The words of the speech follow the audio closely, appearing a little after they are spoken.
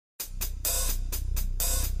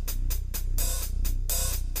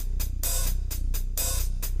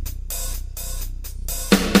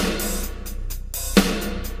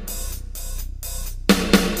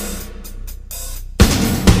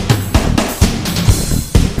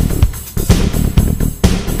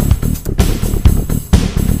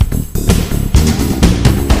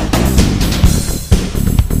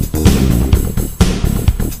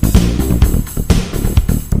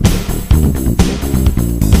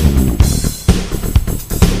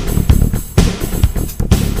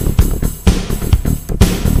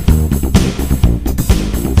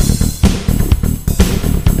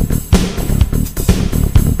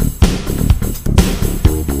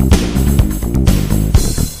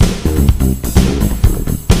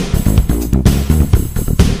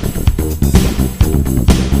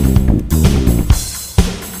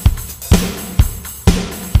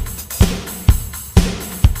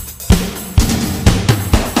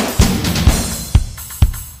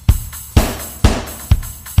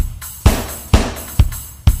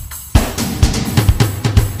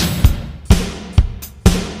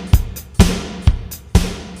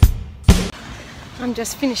I'm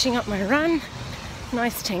just finishing up my run.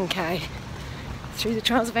 Nice 10k through the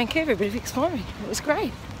trails of Vancouver, a bit of exploring. It was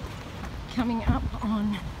great. Coming up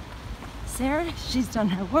on Zara, she's done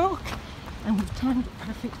her walk and we've timed it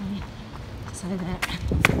perfectly so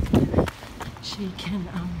that she can,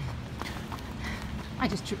 I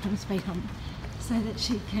just tripped on the speed hump, so that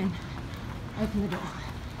she can open the door.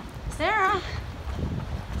 Sarah,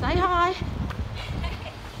 say hi.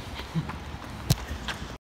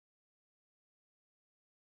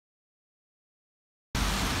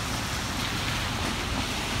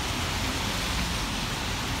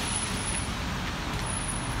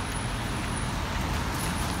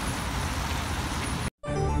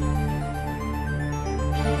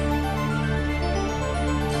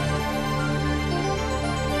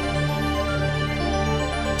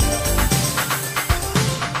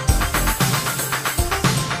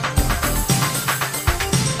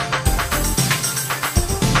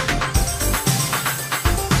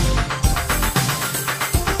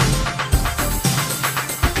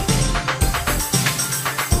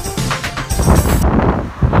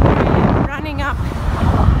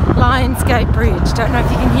 Lionsgate Bridge. Don't know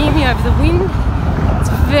if you can hear me over the wind. It's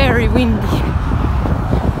very windy.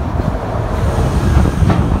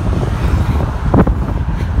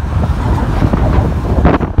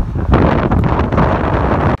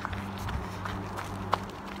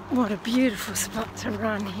 What a beautiful spot to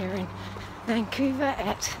run here in Vancouver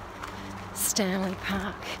at Stanley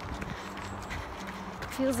Park.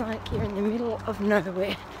 Feels like you're in the middle of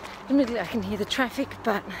nowhere. Admittedly, I can hear the traffic,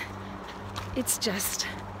 but it's just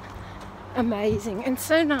amazing and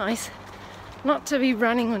so nice not to be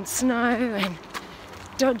running on snow and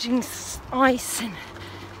dodging ice and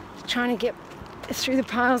trying to get through the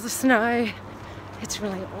piles of snow. It's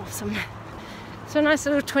really awesome. So a nice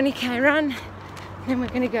little 20k run, then we're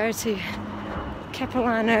going to go to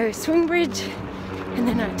Capilano Swing Bridge and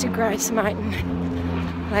then out to Grace Mountain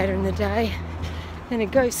later in the day. Then a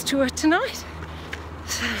ghost tour tonight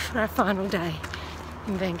for our final day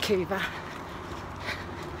in Vancouver.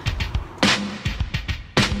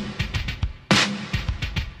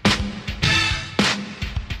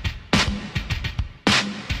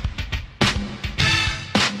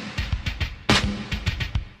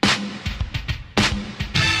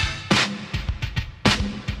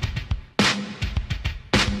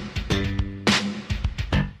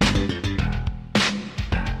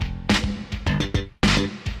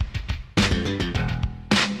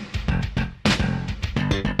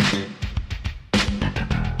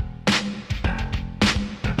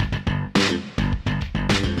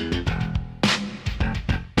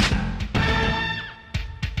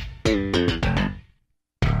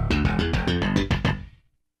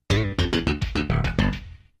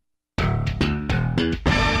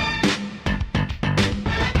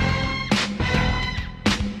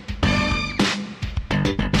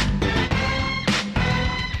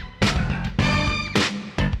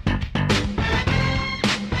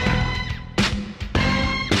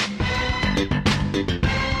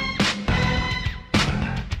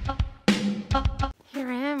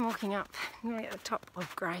 Up nearly at the top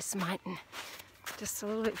of Grace Mountain. Just a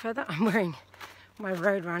little bit further, I'm wearing my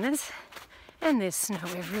road runners and there's snow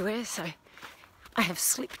everywhere, so I have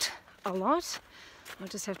slipped a lot. I'll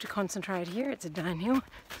just have to concentrate here. It's a downhill.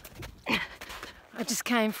 I just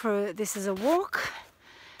came for this as a walk,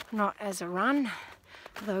 not as a run,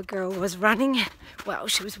 although a girl was running. Well,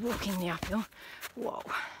 she was walking the uphill. Whoa,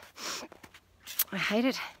 I hate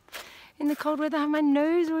it. In the cold weather, my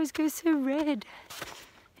nose always goes so red.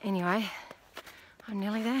 Anyway, I'm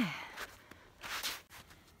nearly there.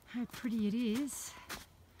 How pretty it is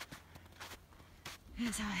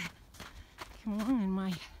as I come along in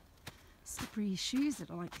my slippery shoes that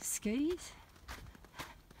are like skis.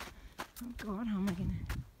 Oh God, how am I going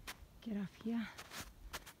to get up here?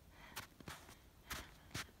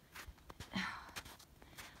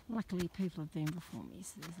 Luckily people have been before me,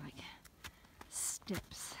 so there's like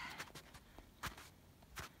steps.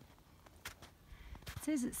 It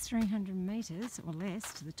says it's 300 metres or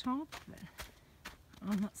less to the top, but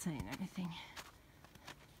I'm not seeing anything.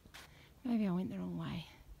 Maybe I went the wrong way.